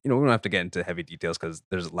 And we don't have to get into heavy details because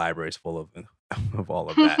there's libraries full of of all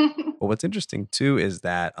of that. But what's interesting too is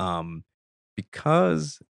that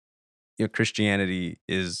because Christianity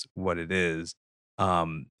is what it is,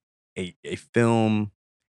 um, a film,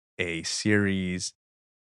 a series,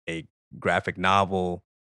 a graphic novel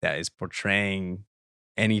that is portraying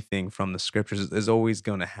anything from the scriptures is always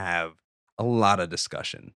going to have a lot of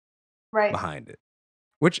discussion Right. behind it.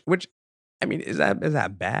 Which I mean, is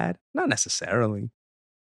that bad? Not necessarily.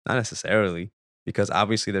 Not necessarily, because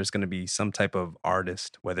obviously there's going to be some type of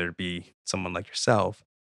artist, whether it be someone like yourself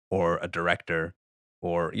or a director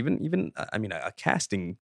or even I mean a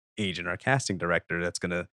casting agent or a casting director that's going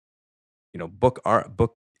to book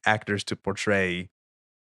actors to portray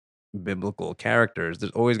biblical characters.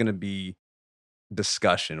 There's always going to be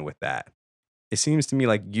discussion with that. It seems to me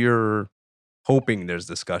like you're hoping there's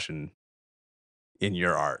discussion in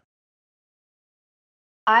your art.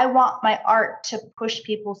 I want my art to push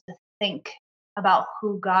people to think about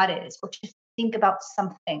who God is, or to think about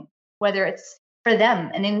something, whether it's for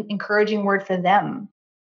them, an encouraging word for them.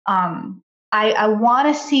 Um, I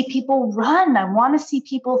want to see people run. I want to see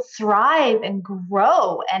people thrive and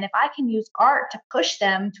grow. And if I can use art to push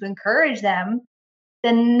them, to encourage them,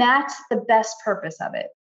 then that's the best purpose of it,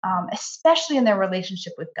 especially in their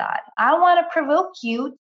relationship with God. I want to provoke you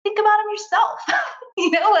to think about him yourself.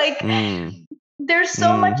 Like, Mm, there's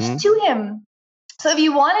so much mm-hmm. to him. So if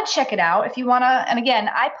you want to check it out, if you want to, and again,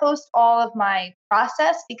 I post all of my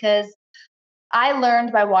process because I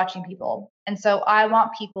learned by watching people. And so I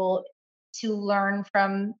want people to learn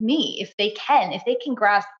from me if they can. If they can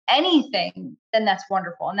grasp anything, then that's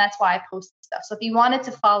wonderful. And that's why I post stuff. So if you wanted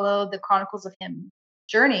to follow the Chronicles of Him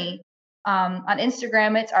journey, on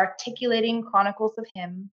Instagram, it's Articulating Chronicles of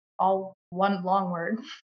Him, all one long word.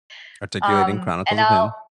 Articulating And Chronicles of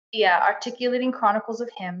Him. Articulating Chronicles of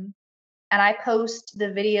Him. And I post the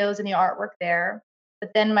videos and the artwork there.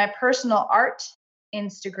 But then my personal art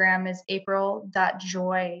Instagram is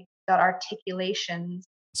april.joy.articulations.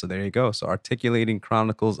 So there you go. So Articulating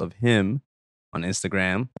Chronicles of Him on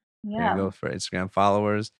Instagram. There you Yeah. go for Instagram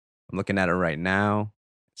followers. I'm looking at it right now.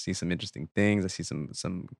 I see some interesting things. I see some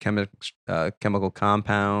chemical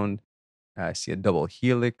compound. I see a double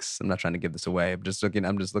helix. I'm not trying to give this away. I'm just looking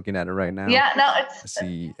at it right now. Yeah, no, I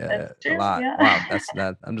see that's true. a lot. Yeah. Wow, that's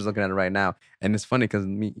that. I'm just looking at it right now, and it's funny because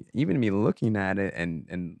me looking at it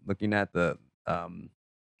and looking at the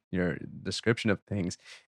your description of things,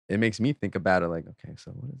 it makes me think about it like, okay,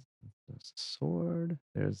 so what is there's a sword?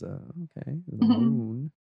 There's a the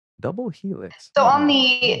moon, double helix. So on What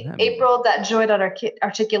the does that mean?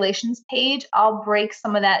 april.joy.articulations page, I'll break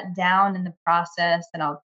some of that down in the process, and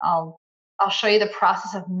I'll show you the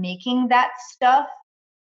process of making that stuff.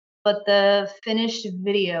 But the finished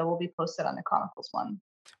video will be posted on the Chronicles one.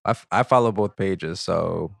 I follow both pages,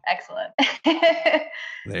 so Excellent.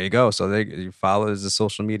 there you go. So there you follow the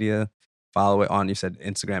social media. Follow it on. You said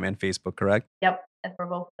Instagram and Facebook, correct? Yep, and for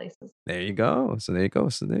both places. There you go. So there you go.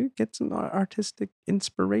 So there you get some artistic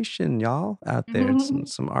inspiration, y'all, out there, and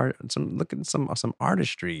some art, look at some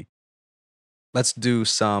artistry. Let's do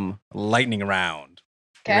some lightning round.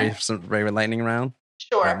 You ready Okay. for some lightning round?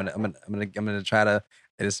 Sure. I'm gonna try to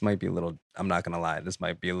this might be a little, I'm not gonna lie, this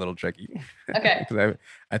might be a little tricky. Okay. Because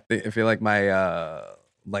I feel like my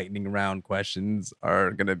lightning round questions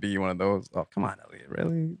are gonna be one of those. Oh, come on, Elliot,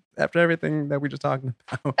 really? After everything that we just talked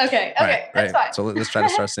about. Okay. Right, Okay. That's right. fine. So let's try to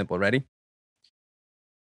start simple. Ready?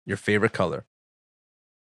 Your favorite color,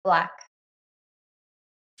 Black.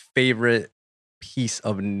 favorite piece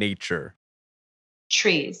of nature.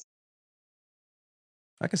 Trees.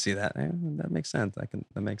 I can see that. That makes sense.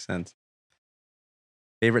 That makes sense.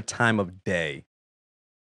 Favorite time of day.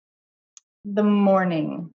 The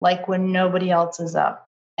morning, like when nobody else is up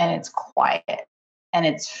and it's quiet and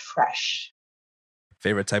it's fresh.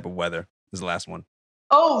 Favorite type of weather is the last one.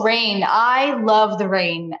 Oh, rain. I love the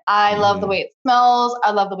rain. I love the way it smells.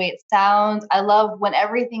 I love the way it sounds. I love when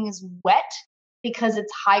everything is wet because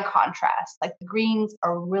it's high contrast. Like the greens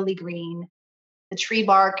are really green. The tree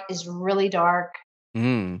bark is really dark.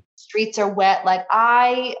 Mm. Streets are wet. Like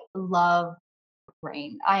I love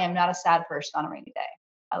rain. I am not a sad person on a rainy day.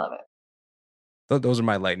 I love it. Those are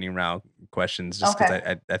my lightning round questions, just because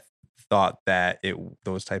Okay. I thought that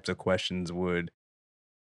those types of questions would.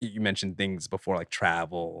 You mentioned things before like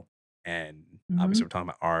travel, and obviously Mhm. we're talking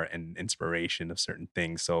about art and inspiration of certain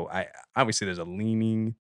things. So I obviously there's a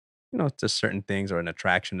leaning, to certain things or an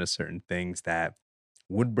attraction to certain things that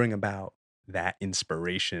would bring about that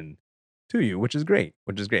inspiration to you, which is great,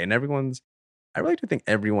 which is great. And I really do think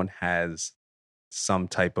everyone has some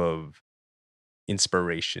type of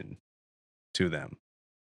inspiration to them,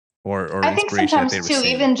 or I think inspiration that sometimes they too,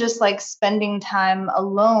 receive. even just like spending time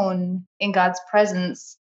alone in God's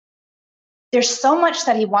presence, there's so much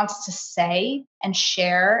that he wants to say and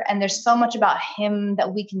share, and there's so much about him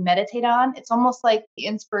that we can meditate on. It's almost like the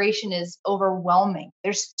inspiration is overwhelming.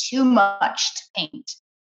 There's too much to paint.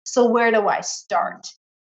 So where do I start?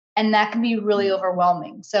 And that can be really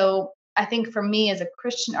overwhelming. So I think for me as a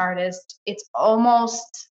Christian artist, it's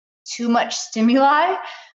almost too much stimuli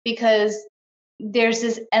because there's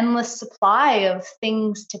this endless supply of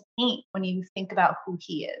things to paint when you think about who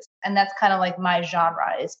he is. And that's kind of like my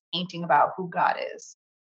genre, is painting about who God is.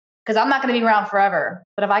 Because I'm not going to be around forever,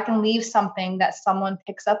 but if I can leave something that someone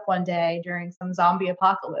picks up one day during some zombie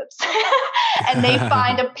apocalypse and they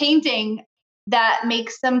find a painting that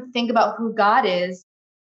makes them think about who God is,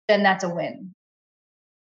 then that's a win.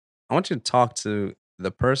 I want you to talk to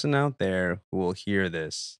the person out there who will hear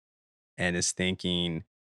this and is thinking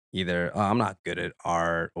either, "Oh, I'm not good at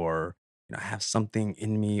art," or, "I have something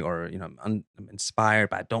in me," or, I'm inspired,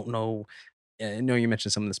 but I don't know. I know you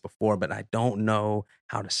mentioned some of this before, but I don't know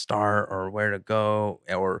how to start or where to go.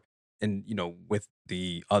 And, with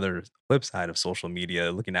the other flip side of social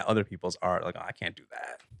media, looking at other people's art, like, "Oh, I can't do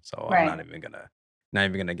that. So I'm Right. not even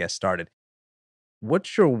gonna get started."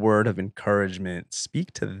 What's your word of encouragement?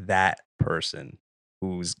 Speak to that person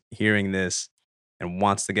who's hearing this and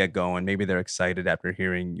wants to get going. Maybe they're excited after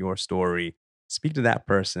hearing your story. Speak to that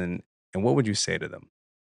person, and what would you say to them?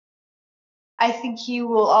 I think you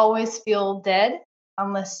will always feel dead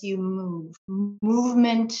unless you move.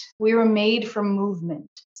 Movement, we were made for movement.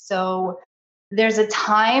 So there's a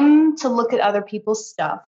time to look at other people's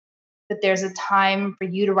stuff, but there's a time for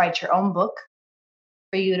you to write your own book,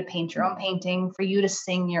 for you to paint your own painting, for you to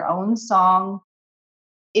sing your own song.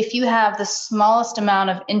 If you have the smallest amount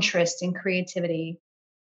of interest in creativity,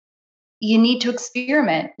 you need to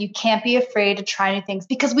experiment. You can't be afraid to try new things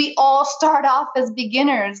because we all start off as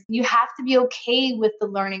beginners. You have to be okay with the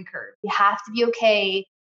learning curve. You have to be okay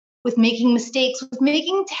with making mistakes, with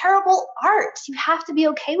making terrible art. You have to be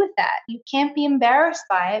okay with that. You can't be embarrassed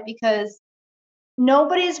by it because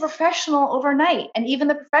nobody's professional overnight. And even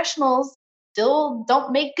the professionals still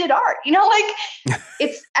don't make good art.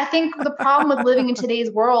 I think the problem with living in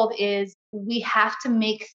today's world is we have to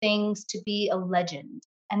make things to be a legend.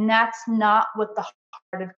 And that's not what the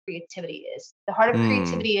heart of creativity is. The heart of Mm,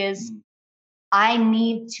 creativity is I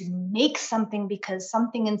need to make something because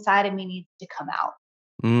something inside of me needs to come out.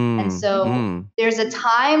 And mm, so mm, there's a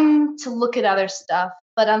time to look at other stuff,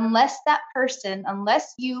 but unless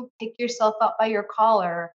you pick yourself up by your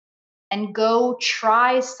collar and go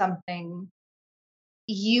try something,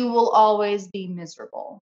 you will always be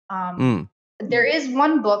miserable. mm. There is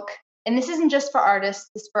one book, and this isn't just for artists.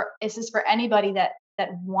 This is for anybody that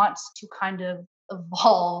wants to kind of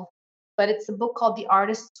evolve. But it's a book called The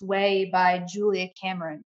Artist's Way by Julia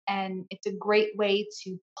Cameron, and it's a great way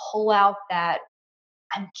to pull out that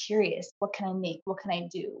I'm curious. What can I make? What can I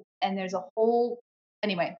do? And there's a whole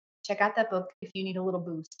anyway. Check out that book if you need a little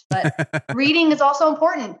boost. But reading is also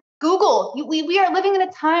important. Google. We are living in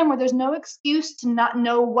a time where there's no excuse to not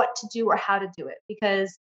know what to do or how to do it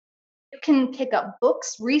because you can pick up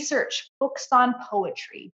books, research books on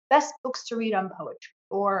poetry, best books to read on poetry.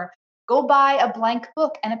 or go buy a blank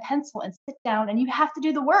book and a pencil and sit down, and you have to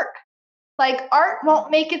do the work. Like, art won't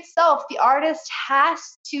make itself. The artist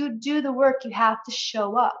has to do the work. You have to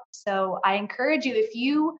show up. So I encourage you, if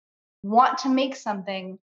you want to make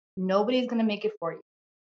something, nobody's going to make it for you.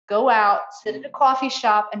 Go out, sit at a coffee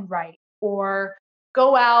shop and write, or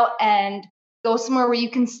go out and go somewhere where you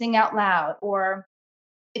can sing out loud. Or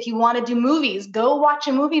if you want to do movies, go watch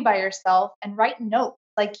a movie by yourself and write notes.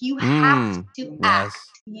 Like, you have to act.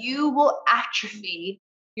 You will atrophy.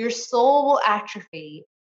 Your soul will atrophy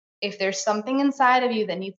if there's something inside of you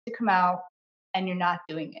that needs to come out and you're not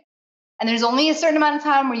doing it. And there's only a certain amount of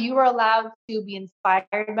time where you are allowed to be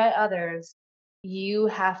inspired by others. You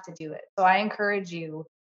have to do it. So I encourage you,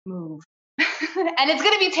 move. And it's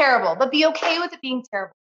going to be terrible, but be okay with it being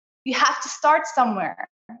terrible. You have to start somewhere,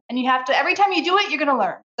 and you have to, every time you do it, you're going to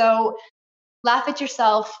learn. So laugh at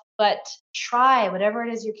yourself, but try whatever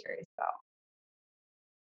it is you're curious about.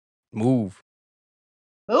 Move.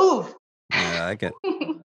 Yeah, I get.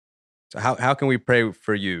 So how can we pray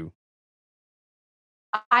for you?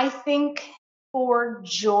 I think for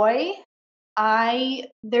joy,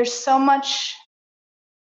 there's so much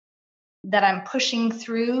that I'm pushing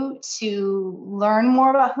through to learn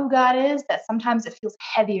more about who God is, that sometimes it feels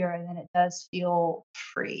heavier than it does feel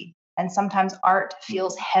free. And sometimes art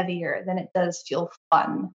feels heavier than it does feel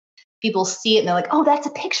fun. People see it and they're like, oh, that's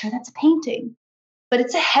a picture, that's a painting. But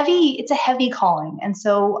it's a heavy calling. And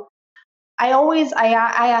so I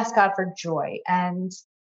ask God for joy, and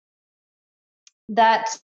that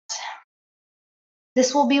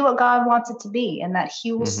this will be what God wants it to be, and that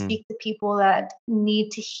he will speak to people that need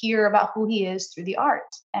to hear about who he is through the art.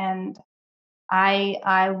 And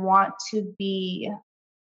I want to be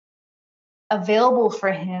available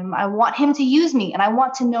for him. I want him to use me, and I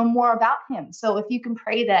want to know more about him. So if you can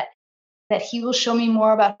pray that he will show me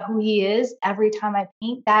more about who he is every time I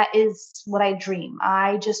paint, that is what I dream.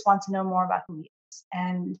 I just want to know more about who he is.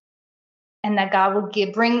 And that God will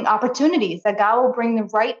bring opportunities, that God will bring the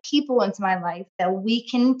right people into my life, that we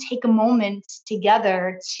can take a moment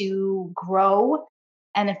together to grow.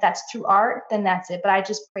 And if that's through art, then that's it. But I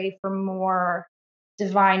just pray for more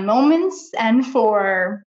divine moments and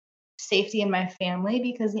for safety in my family,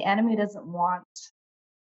 because the enemy doesn't want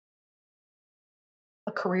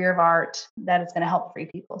a career of art that is going to help free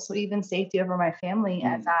people. So even safety over my family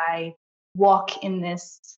as I walk in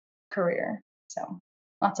this career. So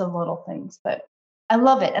lots of little things, but I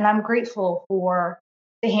love it. And I'm grateful for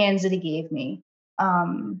the hands that he gave me.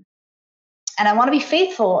 And I want to be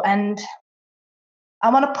faithful, and I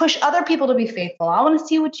want to push other people to be faithful. I want to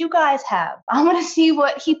see what you guys have. I want to see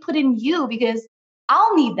what he put in you, because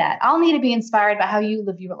I'll need that. I'll need to be inspired by how you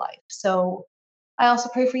live your life. So I also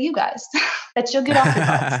pray for you guys that you'll get off the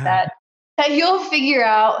bus, that you'll figure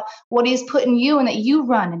out what he's put in you, and that you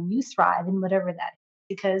run and you thrive in whatever that is,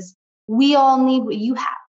 because we all need what you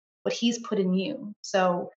have, what he's put in you.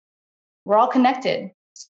 So we're all connected.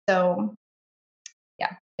 So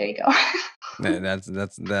yeah, there you go. That's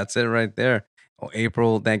it right there. Well,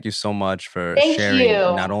 April, thank you so much for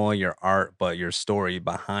sharing not only your art, but your story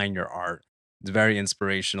behind your art. It's very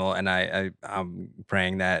inspirational. And I'm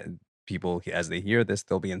praying that people, as they hear this,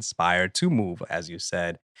 they'll be inspired to move, as you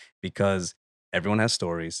said, because everyone has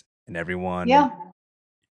stories, and everyone, we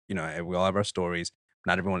all have our stories.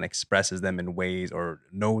 Not everyone expresses them in ways or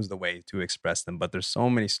knows the way to express them, but there's so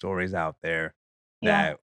many stories out there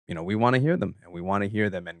that, we want to hear them, and we want to hear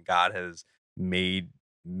them. And God has made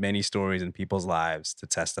many stories in people's lives to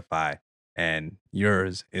testify, and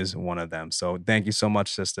yours is one of them. So thank you so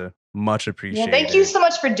much, sister. Much appreciated. Thank you so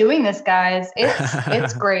much for doing this, guys.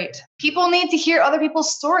 It's great. People need to hear other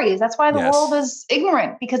people's stories. That's why the world is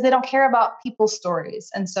ignorant, because they don't care about people's stories.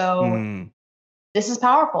 And so this is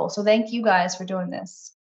powerful. So thank you guys for doing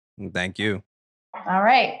this. Thank you. All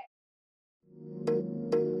right.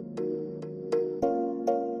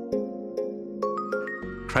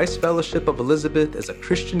 Christ Fellowship of Elizabeth is a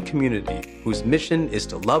Christian community whose mission is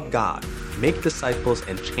to love God, make disciples,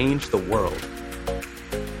 and change the world.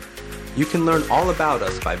 You can learn all about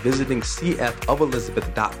us by visiting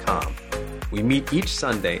cfofelizabeth.com. We meet each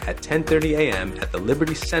Sunday at 10:30 a.m. at the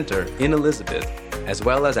Liberty Center in Elizabeth, as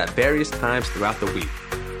well as at various times throughout the week.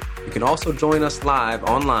 You can also join us live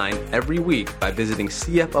online every week by visiting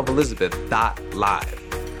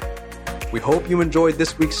cfofelizabeth.live. We hope you enjoyed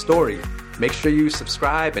this week's story. Make sure you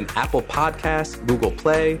subscribe in Apple Podcasts, Google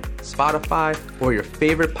Play, Spotify, or your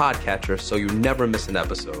favorite podcatcher so you never miss an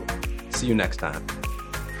episode. See you next time.